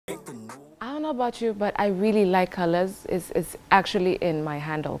don't know about you, but I really like colors. It's actually in my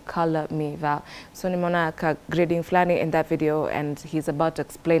handle, ColourMeVal. So nimona ka grading flani in that video, and he's about to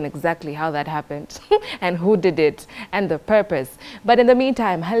explain exactly how that happened and who did it and the purpose. But in the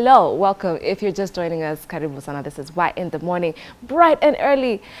meantime, hello, welcome. If you're just joining us, karibu sana. This is Why in the Morning, bright and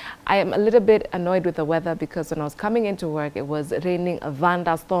early. I am a little bit annoyed with the weather because when I was coming into work, it was raining,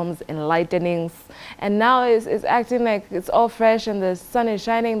 thunderstorms and lightnings, and now it's acting like it's all fresh and the sun is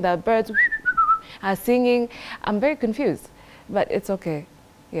shining, the birds are singing. I'm very confused, but it's okay.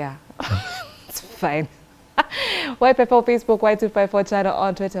 Yeah, it's fine. Y54 Facebook, Y254 channel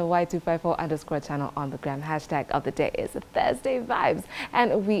on Twitter, Y254_ channel on the gram. Hashtag of the day is Thursday Vibes,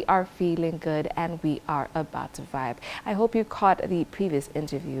 and we are feeling good and we are about to vibe. I hope you caught the previous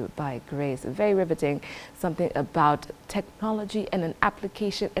interview by Grace. Very riveting, something about technology and an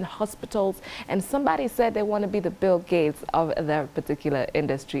application in hospitals, and somebody said they want to be the Bill Gates of their particular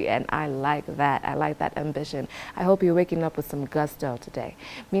industry, and I like that. I like that ambition. I hope you're waking up with some gusto today.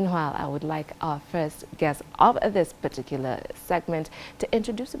 Meanwhile, I would like our first guest of this particular segment to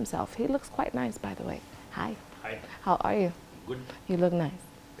introduce himself. He looks quite nice, by the way. Hi. Hi. How are you? Good. You look nice.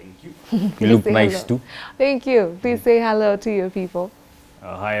 Thank you. You look nice too. Thank you. Please say hello to your people.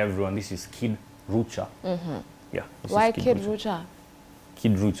 Hi everyone, this is Kid Rucha. Yeah. Why Kid Rucha?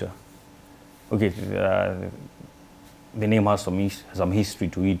 Kid Rucha. Okay, the name has some history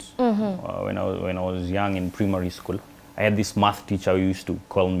to it. When I was young in primary school, I had this math teacher who used to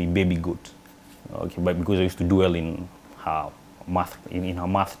call me Baby Goat. Okay, but because I used to do well in her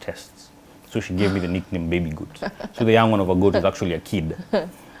math tests, so she gave me the nickname Baby Goat. So the young one of a goat is actually a kid.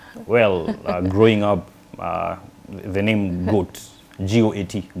 Well, growing up, the name Goat,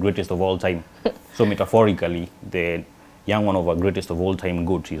 G-O-A-T, greatest of all time. So metaphorically, the young one of a greatest of all time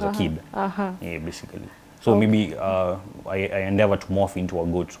goat is a kid. Yeah, basically. So maybe I endeavor to morph into a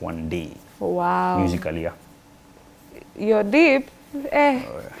goat one day. Wow. Musically, yeah. You're deep.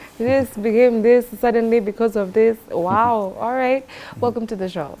 This became this suddenly because of this. Wow. All right. Welcome to the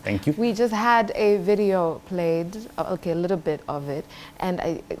show. Thank you. We just had a video played, okay, a little bit of it.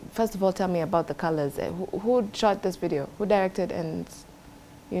 And first of all, tell me about the colors. Who shot this video? Who directed and,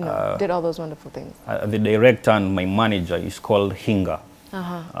 you know, did all those wonderful things? The director and my manager is called Hinga.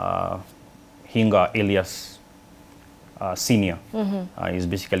 Hinga Elias Senior. He's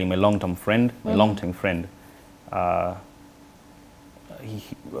basically my long-term friend,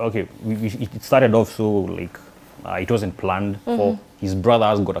 okay, it started off so like it wasn't planned. For his brother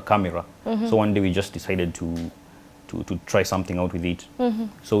has got a camera, so one day we just decided to try something out with it.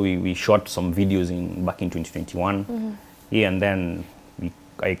 So we shot some videos back in 2021. Yeah, and then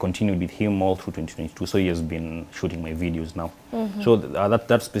I continued with him all through 2022. So he has been shooting my videos now. So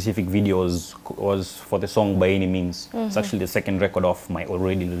that specific video was for the song By Any Means. It's actually the second record of my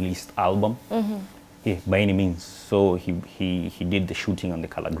already released album. Yeah, By Any Means. So he did the shooting and the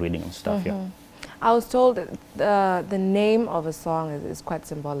color grading and stuff. Yeah. I was told the name of a song is quite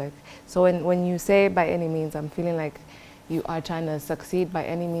symbolic. So when you say By Any Means, I'm feeling like you are trying to succeed by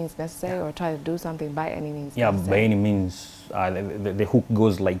any means necessary, or try to do something by any means necessary. By any means. The hook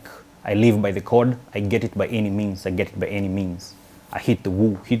goes like, I live by the code, I get it by any means, I get it by any means. I hit the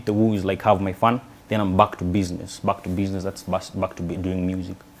woo. Hit the woo is like have my fun, then I'm back to business. Back to business, that's back to doing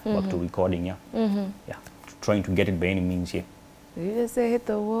music. Back to recording, yeah. Yeah, trying to get it by any means, yeah. Did you just say hit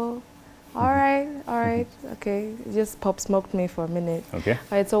the wall? All right, all right, okay. You just pop smoked me for a minute. Okay.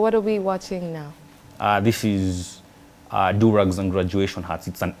 All right, so what are we watching now? This is Do-Rags and Graduation Hats.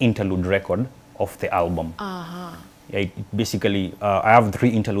 It's an interlude record of the album. Yeah, it basically, I have 3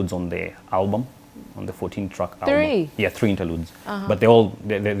 interludes on the album, on the 14-track album. 3? Yeah, 3 interludes. But they're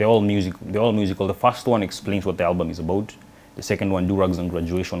all musical. The first one explains what the album is about. The second one, Do-Rags and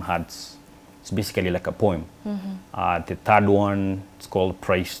Graduation Hats, it's basically like a poem. The third one, it's called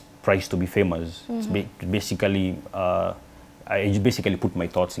Price to be Famous. It's basically, I basically put my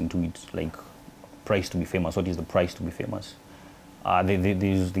thoughts into it, like price to be famous. What is the price to be famous?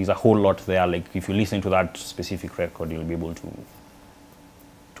 There's a whole lot there. Like if you listen to that specific record, you'll be able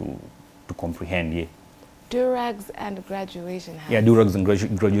to comprehend. Yeah. Do-Rags and Graduation Hats. Yeah, Do-Rags and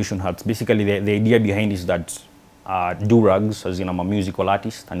Graduation Hats. Basically, the idea behind is that Do-Rags, as in I'm a musical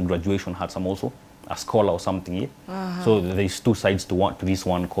artist, and Graduation Hats, I'm also a scholar or something. Yeah. So there's 2 sides to this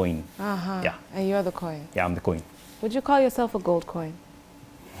one coin. Yeah. And you're the coin. Yeah, I'm the coin. Would you call yourself a gold coin?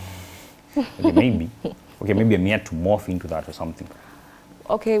 Okay, maybe. Okay, maybe I'm yet to morph into that or something.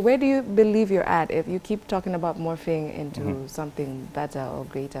 Okay, where do you believe you're at? If you keep talking about morphing into something better or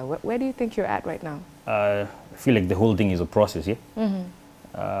greater, where do you think you're at right now? I feel like the whole thing is a process, yeah?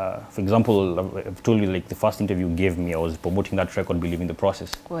 For example, I've told you, like, the first interview you gave me, I was promoting that record, Believe in the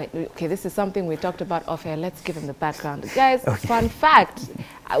Process. Wait, okay, this is something we talked about off air. Let's give him the background. Guys, okay. Fun fact,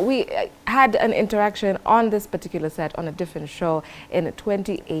 we had an interaction on this particular set on a different show in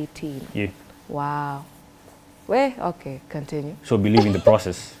 2018. Yeah. Wow. Wait, okay, continue. So Believe in the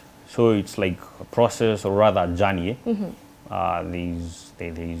Process. So it's like a process, or rather a journey. These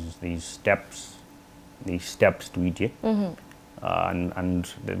steps to it. Yeah? And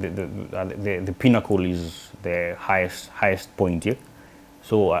the pinnacle is the highest point here.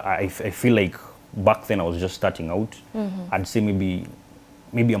 So I feel like back then I was just starting out. I'd say maybe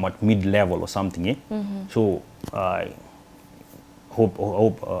I'm at mid-level or something. Yeah? So I hope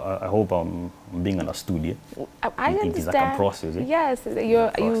I'm being understood. Yeah? I understand. It is like a process. Yeah? Yes,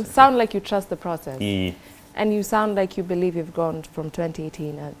 you sound like you trust the process. Yeah. And you sound like you believe you've grown from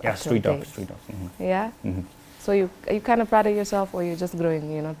 2018 yeah, straight up. Yeah? So are you kind of proud of yourself, or you're just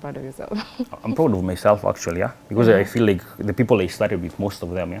growing, you're not proud of yourself? I'm proud of myself, actually, yeah, because I feel like the people I started with, most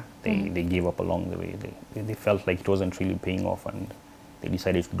of them, yeah, they gave up along the way. They felt like it wasn't really paying off, and they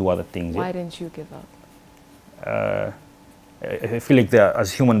decided to do other things. Why yeah? didn't you give up? I feel like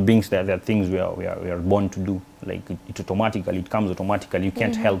as human beings, there are things we are born to do. Like it comes automatically. You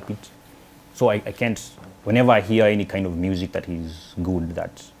can't help it. So I can't. Whenever I hear any kind of music that is good,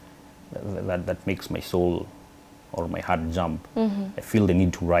 that makes my soul or my heart jump, I feel the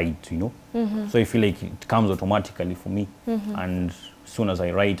need to write, you know. So I feel like it comes automatically for me, and as soon as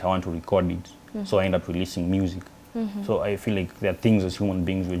I write, I want to record it. So I end up releasing music. So I feel like there are things as human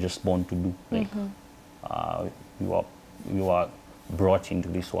beings we're just born to do. Like you are brought into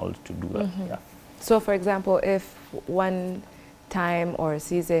this world to do that. Yeah. So, for example, if one time or a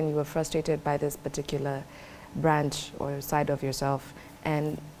season you were frustrated by this particular branch or side of yourself,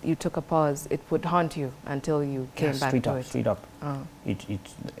 and you took a pause, it would haunt you until you came back to it. Straight up.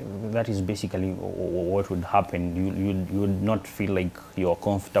 That is basically what would happen. You would not feel like you're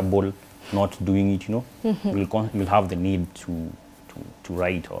comfortable not doing it, you know. You'll have the need to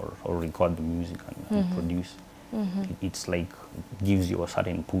write or record the music and produce. It's like gives you a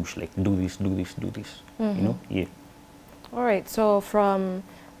certain push, like do this, you know. Yeah. All right, so from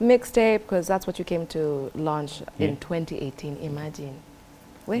mixtape, because that's what you came to launch in 2018, imagine.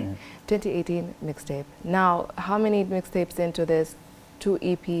 Wait, 2018 mixtape. Now, how many mixtapes into this? 2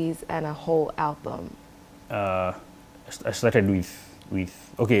 EPs and a whole album? I started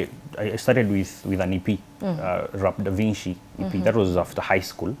I started with an EP, Rap Da Vinci EP. That was after high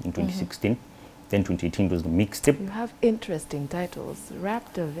school in 2016. Then 2018 was the mixtape. You have interesting titles.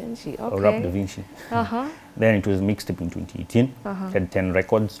 Rap Da Vinci, okay. Rap Da Vinci. Then it was mixtape in 2018. It had 10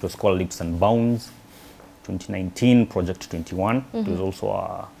 records. It was called Leaps and Bounds. 2019, Project 21. It was also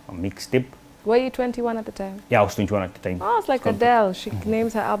a mixtape. Were you 21 at the time? Yeah, I was 21 at the time. Oh, it's like Adele. She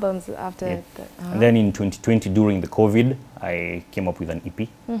names her albums after it. And then in 2020, during the COVID, I came up with an EP.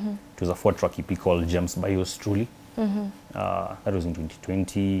 It was a 4-track EP called Gems by Yours Truly. That was in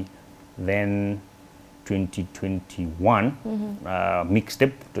 2020. Then 2021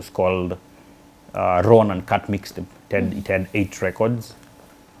 mixtape. It was called Raw and Cut mixtape. It had 8 records.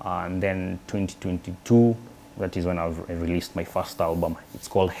 And then 2022, that is when I released my first album. It's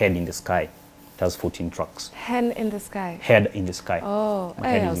called Head in the Sky. It has 14 tracks. Hen in the Sky. Head in the Sky. Oh,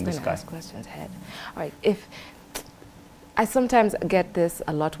 I was going to ask questions. Head. All right. I sometimes get this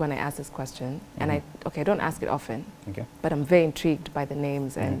a lot when I ask this question, and I don't ask it often, but I'm very intrigued by the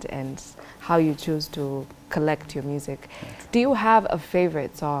names and how you choose to collect your music. Do you have a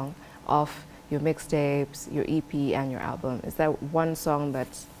favorite song of your mixtapes, your EP, and your album? Is there one song that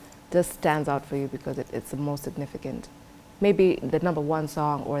just stands out for you because it's the most significant? Maybe the #1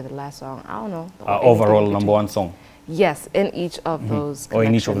 song or the last song, I don't know. Overall #1 song? Yes, in each of those or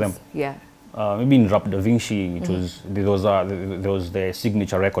in each of them? Yeah. Maybe in Rap Da Vinci, there was the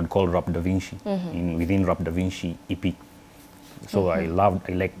signature record called Rap Da Vinci within Rap Da Vinci EP. So I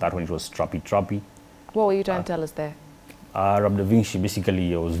liked that when it was trappy. What were you trying to tell us there? Rap Da Vinci,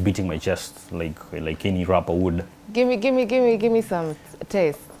 basically I was beating my chest like any rapper would. Give me some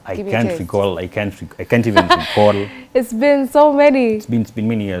taste. I can't recall. I can't even recall. It's been so many. It's been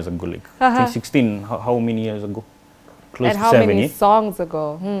many years ago, like 2016. How many years ago? Close and to how 7, many songs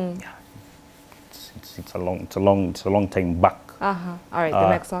ago? Yeah, it's a long time back. All right, the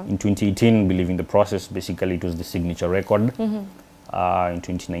next song. In 2018, Believe in the Process. Basically, it was the signature record. In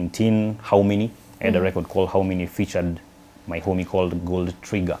 2019, How Many? I had a record called How Many, featured my homie called Gold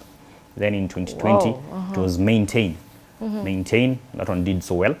Trigger. Then in 2020, it was Maintain. Maintain, that one did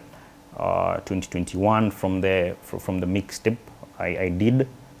so well. 2021, from the mixtape I did, it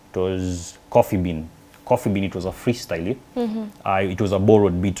was Coffee Bean Coffee Bean, it was a freestyle. It was a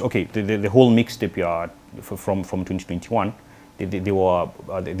borrowed beat. Okay, the whole mixtape from 2021, they were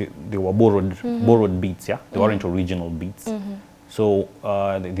borrowed beats. Yeah, they weren't original beats. So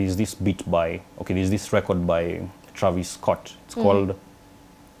there's this there's this record by Travis Scott.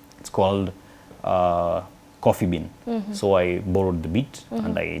 It's called Coffee Bean. So I borrowed the beat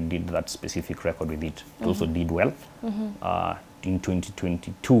and I did that specific record with it. It also did well. In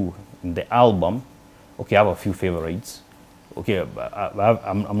 2022, in the album, okay, I have a few favorites. Okay,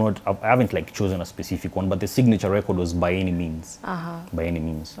 I haven't like chosen a specific one, but the signature record was By Any Means. By Any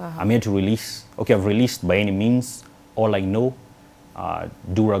Means. I'm here to release. Okay, I've released By Any Means, All I Know,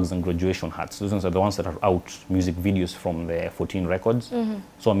 Durags and Graduation Hats. Those ones are the ones that are out, music videos from the 14 records.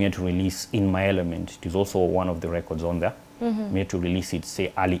 So I'm here to release In My Element. It is also one of the records on there. I'm here to release it,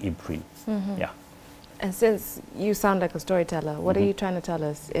 say, early April. Yeah. And since you sound like a storyteller, what are you trying to tell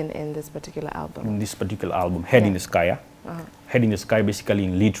us in this particular album? In this particular album, Head in the Sky, yeah? Head in the Sky basically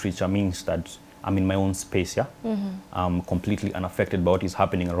in literature means that I'm in my own space, yeah? I'm completely unaffected by what is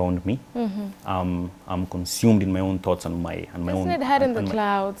happening around me. I'm consumed in my own thoughts and my own... Isn't it head in the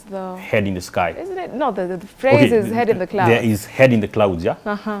clouds, though? Head in the sky. Isn't it? No, the phrase is head in the clouds. There is head in the clouds, yeah?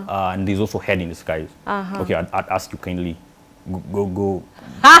 And there's also head in the skies. Okay, I'd ask you kindly, go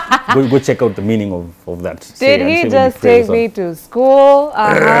check out the meaning of that. Did he just take me to school?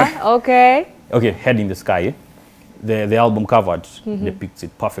 Okay. Okay, Head in the Sky. The album cover depicts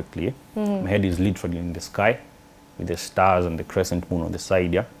it perfectly. My head is literally in the sky with the stars and the crescent moon on the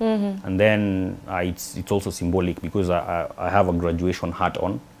side, yeah? And then it's also symbolic because I have a graduation hat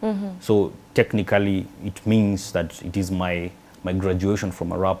on. So technically it means that it is my graduation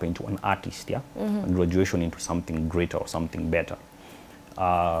from a rapper into an artist, yeah? A graduation into something greater or something better.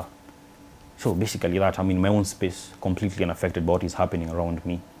 So basically that, I'm in my own space, completely unaffected by what is happening around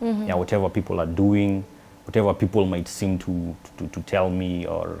me. Yeah, whatever people are doing, whatever people might seem to tell me,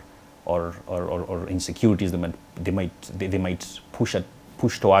 or insecurities they might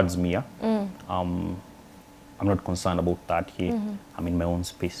push towards me. Yeah? I'm not concerned about that here. I'm in my own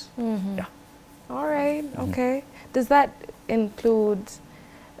space. Yeah. All right. Okay. Does that include?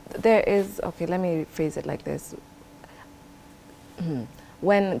 Okay. Let me phrase it like this.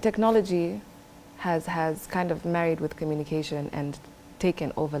 When technology has kind of married with communication and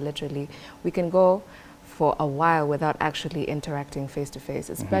taken over literally, we can go for a while without actually interacting face to face,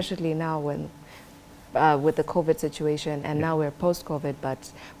 especially now when with the COVID situation, and now we're post-COVID,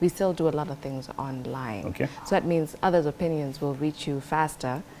 but we still do a lot of things online. Okay. So that means others' opinions will reach you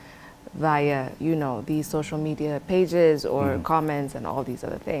faster via, you know, these social media pages or comments and all these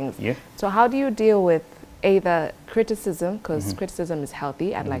other things. Yeah. So how do you deal with either criticism, because criticism is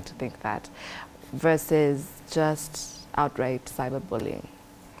healthy, I'd like to think that, versus just outright cyberbullying?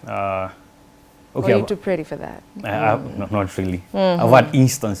 Okay, or are you too pretty for that? Not really. I've had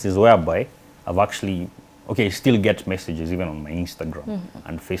instances whereby I've actually, okay, still get messages even on my Instagram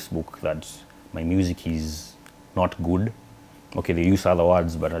and Facebook that my music is not good. Okay, they use other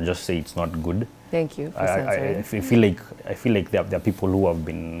words, but I just say it's not good. Thank you for I feel like there are people who have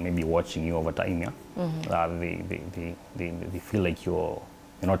been maybe watching you over time, yeah? They feel like you're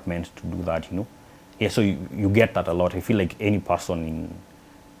not meant to do that, you know? Yeah, so you get that a lot. I feel like any person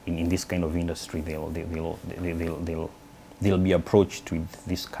in this kind of industry, they'll be approached with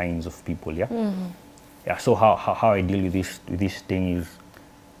these kinds of people, yeah? Yeah, so how I deal with this thing is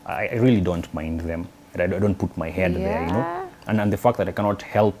I really don't mind them. I don't put my head there, you know? And the fact that I cannot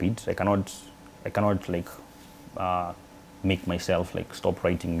help it, I cannot like make myself like stop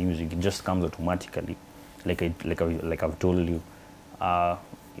writing music. It just comes automatically. Like I've told you,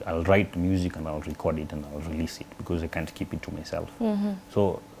 I'll write music and I'll record it and I'll release it because I can't keep it to myself.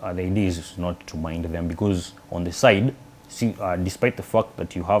 So the idea is not to mind them, because on the side, see, despite the fact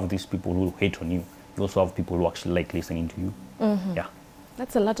that you have these people who hate on you, you also have people who actually like listening to you. Yeah.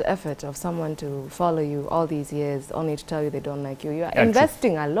 That's a lot of effort of someone to follow you all these years only to tell you they don't like you. You're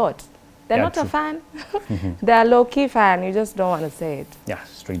investing a lot. They're not a fan. They're a low-key fan. You just don't want to say it. Yeah,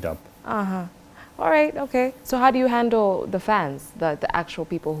 straight up. All right, okay. So how do you handle the fans, the actual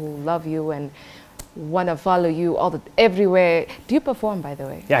people who love you and want to follow you everywhere? Do you perform, by the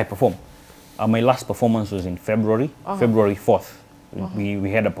way? Yeah, I perform. My last performance was in February, February 4th.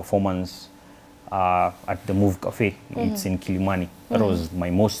 We had a performance at the Move Cafe. It's in Kilimani. That was my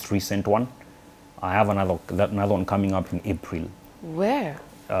most recent one. I have another one coming up in April. Where?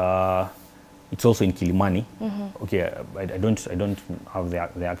 It's also in Kilimani. Okay, I don't have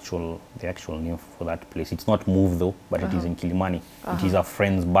the actual name for that place. It's not Move though, but it is in Kilimani. It is a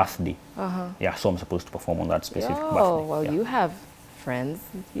friend's birthday. Yeah, so I'm supposed to perform on that specific birthday. Oh, well, yeah. you have friends.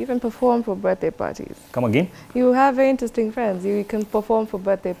 You even perform for birthday parties. Come again? You have very interesting friends. You can perform for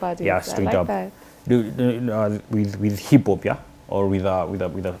birthday parties. Yeah, straight I like up. that. With hip hop, yeah, or with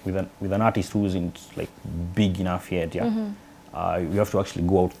an artist who isn't like big enough yet, yeah. You have to actually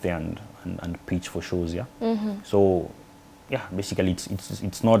go out there and pitch for shows, yeah. So, yeah, basically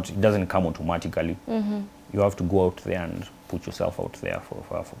it's not, it doesn't come automatically. You have to go out there and put yourself out there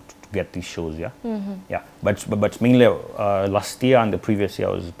to get these shows, yeah. Yeah, but mainly last year and the previous year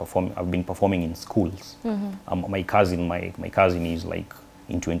I've been performing in schools. My cousin is like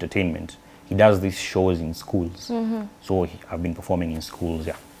into entertainment. He does these shows in schools. So I've been performing in schools,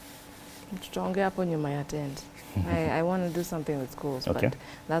 yeah. You might attend. I want to do something with schools, Okay. but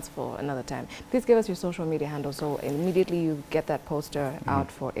that's for another time. Please give us your social media handle so immediately you get that poster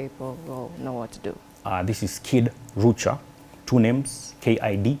out for April, we'll know what to do. This is Kid Rucha, 2 names,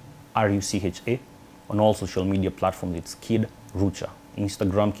 KID-RUCHA. On all social media platforms, it's Kid Rucha.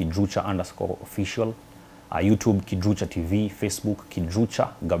 Instagram, Kid Rucha _official. YouTube, Kid Rucha TV. Facebook, Kid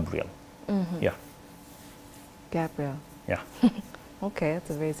Rucha Gabriel. Yeah. Gabriel. Yeah. Okay, that's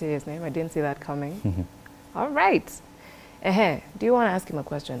a very serious name. I didn't see that coming. All right. Do you want to ask him a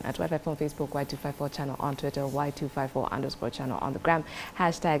question? At Y54 on Facebook, Y254 channel on Twitter, Y254 _ channel on the gram.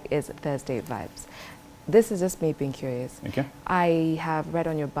 Hashtag is Thursday Vibes. This is just me being curious. Okay. I have read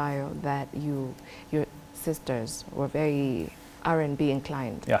on your bio that your sisters were very R&B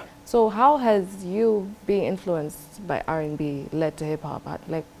inclined. Yeah. So how has you being influenced by R&B led to hip hop?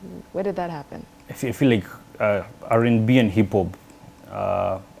 Like, where did that happen? I feel like R&B and hip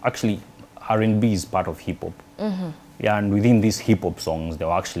hop, actually R&B is part of hip hop. Yeah, and within these hip hop songs, there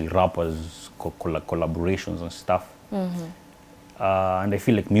were actually rappers, collaborations and stuff. And I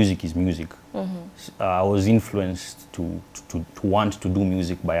feel like music is music. I was influenced to want to do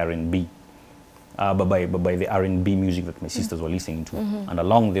music by R&B, but by the R&B music that my sisters were listening to. And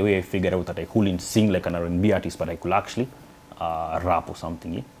along the way, I figured out that I couldn't sing like an R&B artist, but I could actually rap or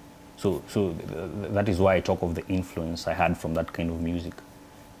something. Yeah? So that is why I talk of the influence I had from that kind of music.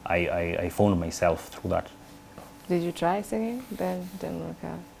 I found myself through that. Did you try singing? Then didn't work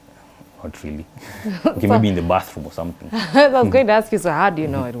out. Not really. Okay, maybe in the bathroom or something. I was going to ask you, so how do you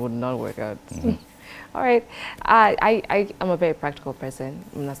know it would not work out? All right. I am a very practical person.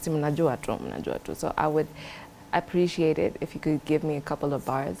 So I would appreciate it if you could give me a couple of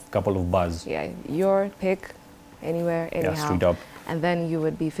bars. Couple of bars. Yeah, your pick, anywhere, anyhow. Yeah, straight up. And then you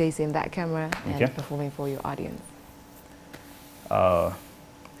would be facing that camera and Okay. performing for your audience.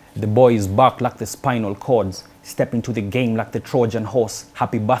 The boy is back like the spinal cords. Step into the game like the Trojan horse.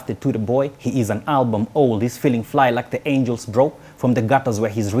 Happy birthday to the boy. He is an album old. He's feeling fly like the angels, bro. From the gutters where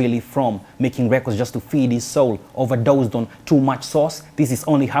he's really from. Making records just to feed his soul. Overdosed on too much sauce. This is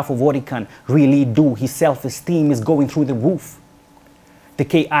only half of what he can really do. His self-esteem is going through the roof. The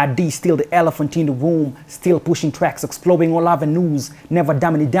KID, still the elephant in the room. Still pushing tracks, exploring all avenues. Never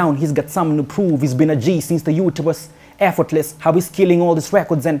dumbing it down, he's got something to prove. He's been a G since the uterus. Effortless, how he's killing all these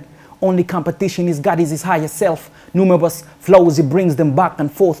records, and only competition he's got is his higher self. Numerous flows, he brings them back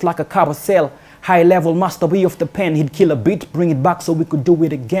and forth like a carousel. High level mastery of the pen, he'd kill a beat, bring it back so we could do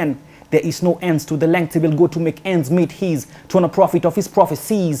it again. There is no ends to the length he will go to make ends meet. He's trying to profit off his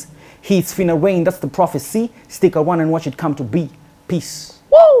prophecies. He's finna rain, that's the prophecy. Stick around and watch it come to be. Peace.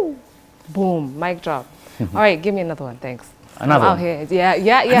 Woo! Boom, mic drop. All right, give me another one, thanks. Another I'm out one? here.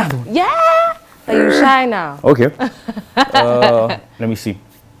 Yeah. Are you shy now? Okay. Let me see.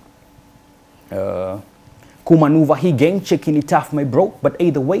 Kumanuva hii gang, checking it off my bro. But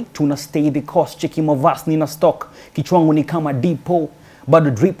either way, tuna stay the cost. Checking my vast nina stock. Kichwangu ni kama depot.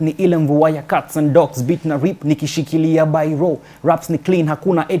 Bado drip ni ile mvua ya cats and dogs. Beat na rip nikishikilia bairo. Raps ni clean,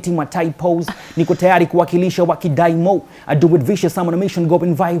 hakuna eti ma typos. Niko tayari kuwakilisha wakidai mo. I do it vicious, I'm on a mission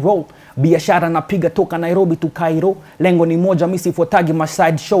going viral. Biashara napiga toka Nairobi to Cairo. Lengo ni moja, misi fuatagi my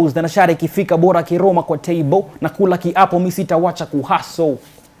side shows. Then ashara ikifika bora kiroma kwa table. Na kula kiapo misi tawacha kuhaso.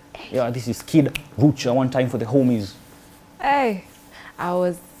 Yeah, this is Kid Rucha, one time for the homies. Hey, I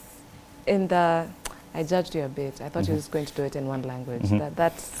was in the... I judged you a bit. I thought you was going to do it in one language.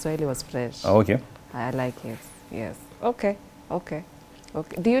 That Swahili was fresh. Oh, okay. I like it. Yes. Okay.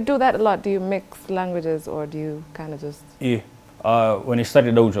 Do you do that a lot? Do you mix languages or do you kind of just... Yeah. When I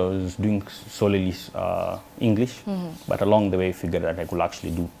started out, I was doing solely English, but along the way I figured that I could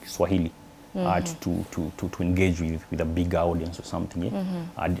actually do Swahili to engage with a bigger audience or something. Yeah?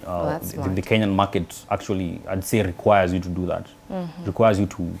 The Kenyan market actually, I'd say, requires you to do that. Requires you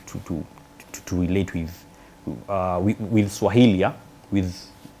to relate with Swahili, yeah? with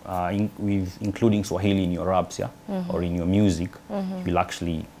including Swahili in your raps, yeah? Or in your music. You'll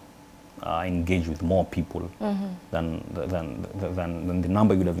actually engage with more people than the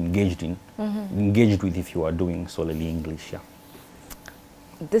number you would have engaged with if you are doing solely English. Yeah.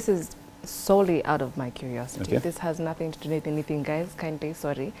 This is solely out of my curiosity. Okay. This has nothing to do with anything, guys. Kindly,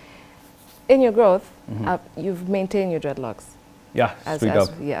 sorry. In your growth, you've maintained your dreadlocks. Yeah, straight up.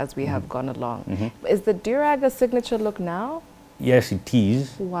 Yeah, as we have gone along. Is the durag a signature look now? Yes, it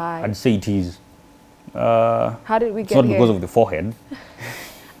is. Why? I'd say it is. How did we It's get not here? because of the forehead.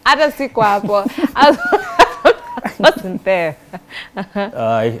 I wasn't there.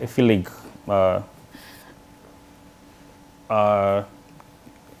 I feel like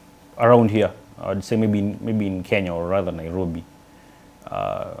around here, I'd say maybe in Kenya or rather Nairobi,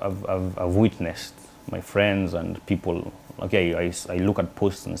 I've witnessed my friends and people. Okay, I look at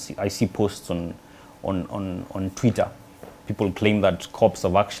posts and I see posts on Twitter. People claim that cops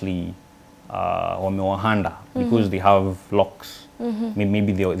have actually wamewahanda because they have locks.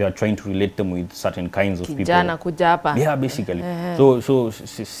 Maybe they are trying to relate them with certain kinds of people. Kijana kuja hapa. Yeah, basically. So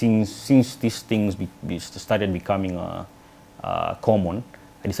since these things started becoming common,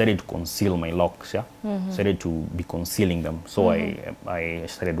 I decided to conceal my locks. Yeah, decided to be concealing them. So I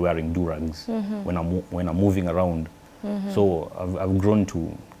started wearing durags when I'm moving around. So I've grown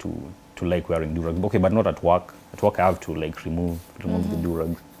to like wearing durags. Okay, but not at work. At work I have to like remove the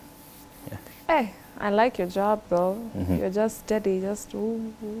durags. Yeah. Hey, I like your job, bro. You're just steady, just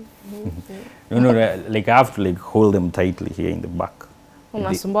ooh, ooh, ooh, ooh. No, like I have to like hold them tightly here in the back.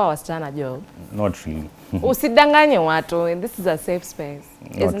 Unasumbua wasichana Joe. Not really. Usidanganye watu. This is a safe space,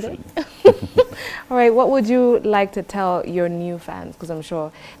 Not isn't really. it? All right, what would you like to tell your new fans? Because I'm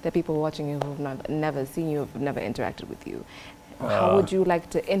sure there are people watching you who've never seen you, who've never interacted with you. How would you like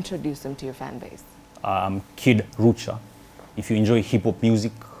to introduce them to your fan base? Kid Rucha. If you enjoy hip-hop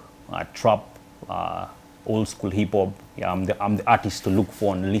music, trap, old school hip-hop, yeah, I'm the artist to look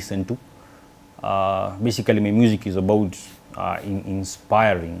for and listen to. Basically, my music is about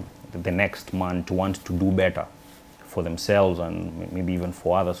inspiring the next man to want to do better for themselves and maybe even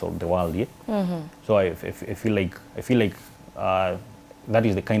for others of the world. Yeah? So I feel like that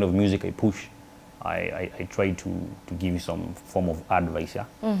is the kind of music I push. I try to give you some form of advice. Yeah.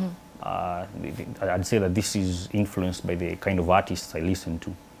 I'd say that this is influenced by the kind of artists I listen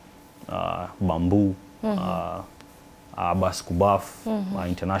to. Bamboo, Abbas Kubaf,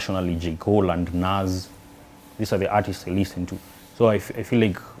 internationally J. Cole and Nas. These are the artists I listen to. So I feel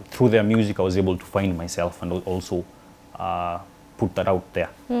like through their music I was able to find myself and also put that out there.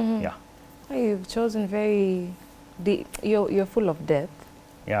 Yeah. Oh, you've chosen very deep. You're full of depth.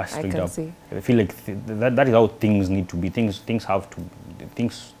 Yeah, straight I can up. see. I feel like that is how things need to be. Things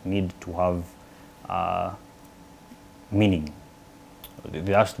need to have meaning.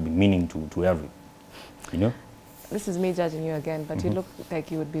 There has to be meaning to everything, you know? This is me judging you again, but you look like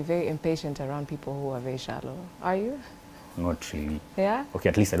you would be very impatient around people who are very shallow. Are you? Not really. Yeah? Okay,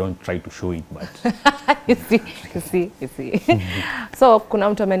 at least I don't try to show it, but... You see. So, kuna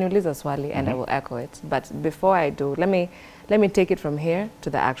mtu ameniuliza swali and I will echo it. But before I do, let me take it from here to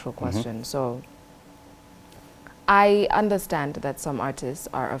the actual question. So, I understand that some artists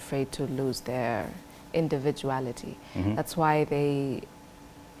are afraid to lose their individuality. That's why they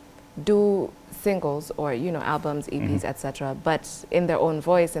do singles or, you know, albums, EPs, etc., but in their own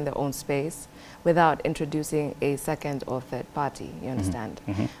voice, in their own space, without introducing a second or third party, you understand?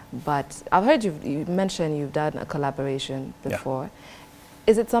 But I've heard you mention you've done a collaboration before. Yeah.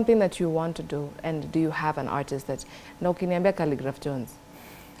 Is it something that you want to do? And do you have an artist that, no, ukiniambia Calligraph Jones?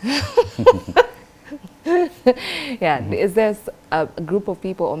 Yeah, is there a group of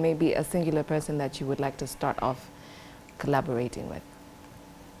people or maybe a singular person that you would like to start off collaborating with?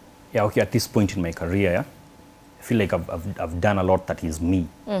 Yeah, okay, at this point in my career, yeah, I feel like I've done a lot that is me,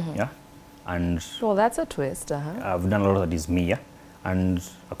 yeah? And well, that's a twist, I've done a lot that is me, yeah? And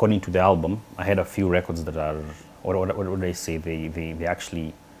according to the album, I had a few records that are, what would I say, they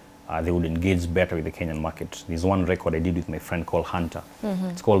actually, they would engage better with the Kenyan market. There's one record I did with my friend called Hunter.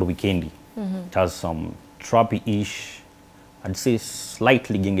 It's called Weekendy. It has some trappy-ish, I'd say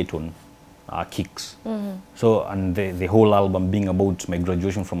slightly gengeton kicks. So, and the whole album being about my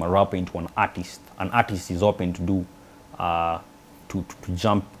graduation from a rapper into an artist. An artist is open to do, to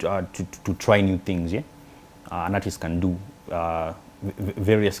jump, to try new things, yeah? An artist can do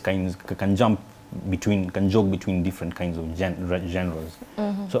various kinds, can jog between different kinds of genres.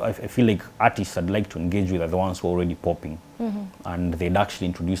 So I feel like artists I'd like to engage with are the ones who are already popping. And they'd actually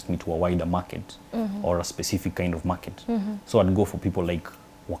introduced me to a wider market or a specific kind of market. So I'd go for people like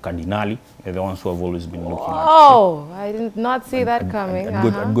Wakardinali. They're the ones who I've always been looking at. Oh, I did not see that coming.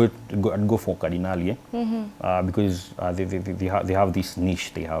 I'd go for Cardinali, because they have this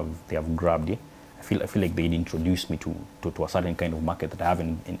niche they have grabbed. Yeah? I feel like they'd introduced me to a certain kind of market that I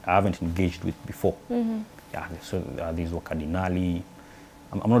haven't engaged with before. Yeah, so these were Cardinali.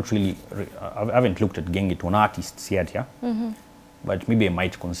 I'm not really. I haven't looked at Gengeton artists yet. Yeah, but maybe I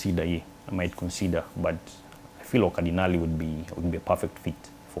might consider. Yeah, I might consider, but I feel Cardinali would be a perfect fit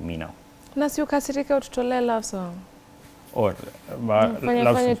for me now. Na si ukasirika ututolee love song. Or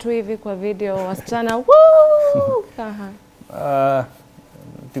Fanya tu hivi kwa video wasichana woo.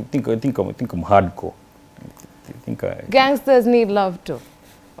 think I'm hardcore. Gangsters need love too.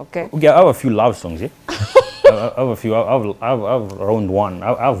 Okay. Okay, I have a few love songs, yeah. I have a few. I have around one.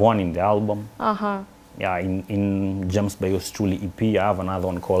 I have one in the album. Yeah, in Gems by Yours Truly EP, I have another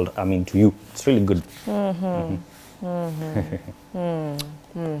one called I'm Into You. It's really good.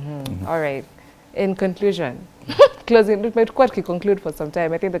 All right. In conclusion, closing, but what we conclude for some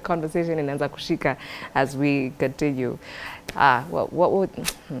time. I think the conversation inaanza kushika as we continue. What would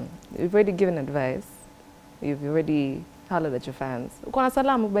you've already given advice? You've already hollered at your fans. Uko na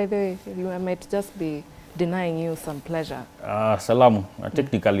salamu, by the way. I might just be denying you some pleasure. Salamu,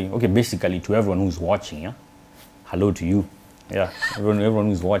 technically, okay, basically to everyone who's watching, yeah. Hello to you, yeah. Everyone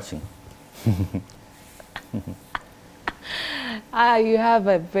who's watching. You have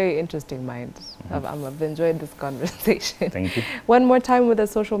a very interesting mind. I've enjoyed this conversation. Thank you. One more time with the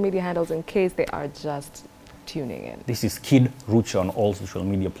social media handles in case they are just tuning in. This is Kid Rucha on all social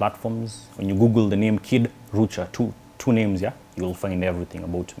media platforms. When you Google the name Kid Rucha, two names, yeah, you'll find everything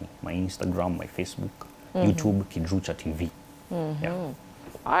about me. My Instagram, my Facebook, YouTube, Kid Rucha TV. Yeah. All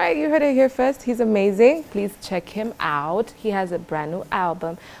right, you heard it here first. He's amazing. Please check him out. He has a brand new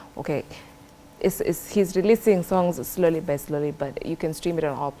album. Okay. He's releasing songs slowly by slowly, but you can stream it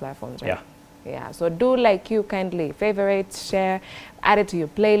on all platforms, right? Yeah. Yeah, so do like you kindly favorite, share, add it to your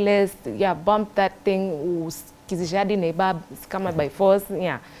playlist. Yeah, bump that thing. Kizishadi neighbor, come by force.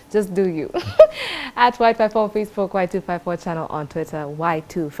 Yeah, just do you. At Y254 Facebook, Y254 channel on Twitter,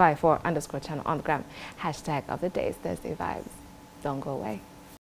 Y254_channel on the gram. Hashtag of the day is Thursday Vibes. Don't go away.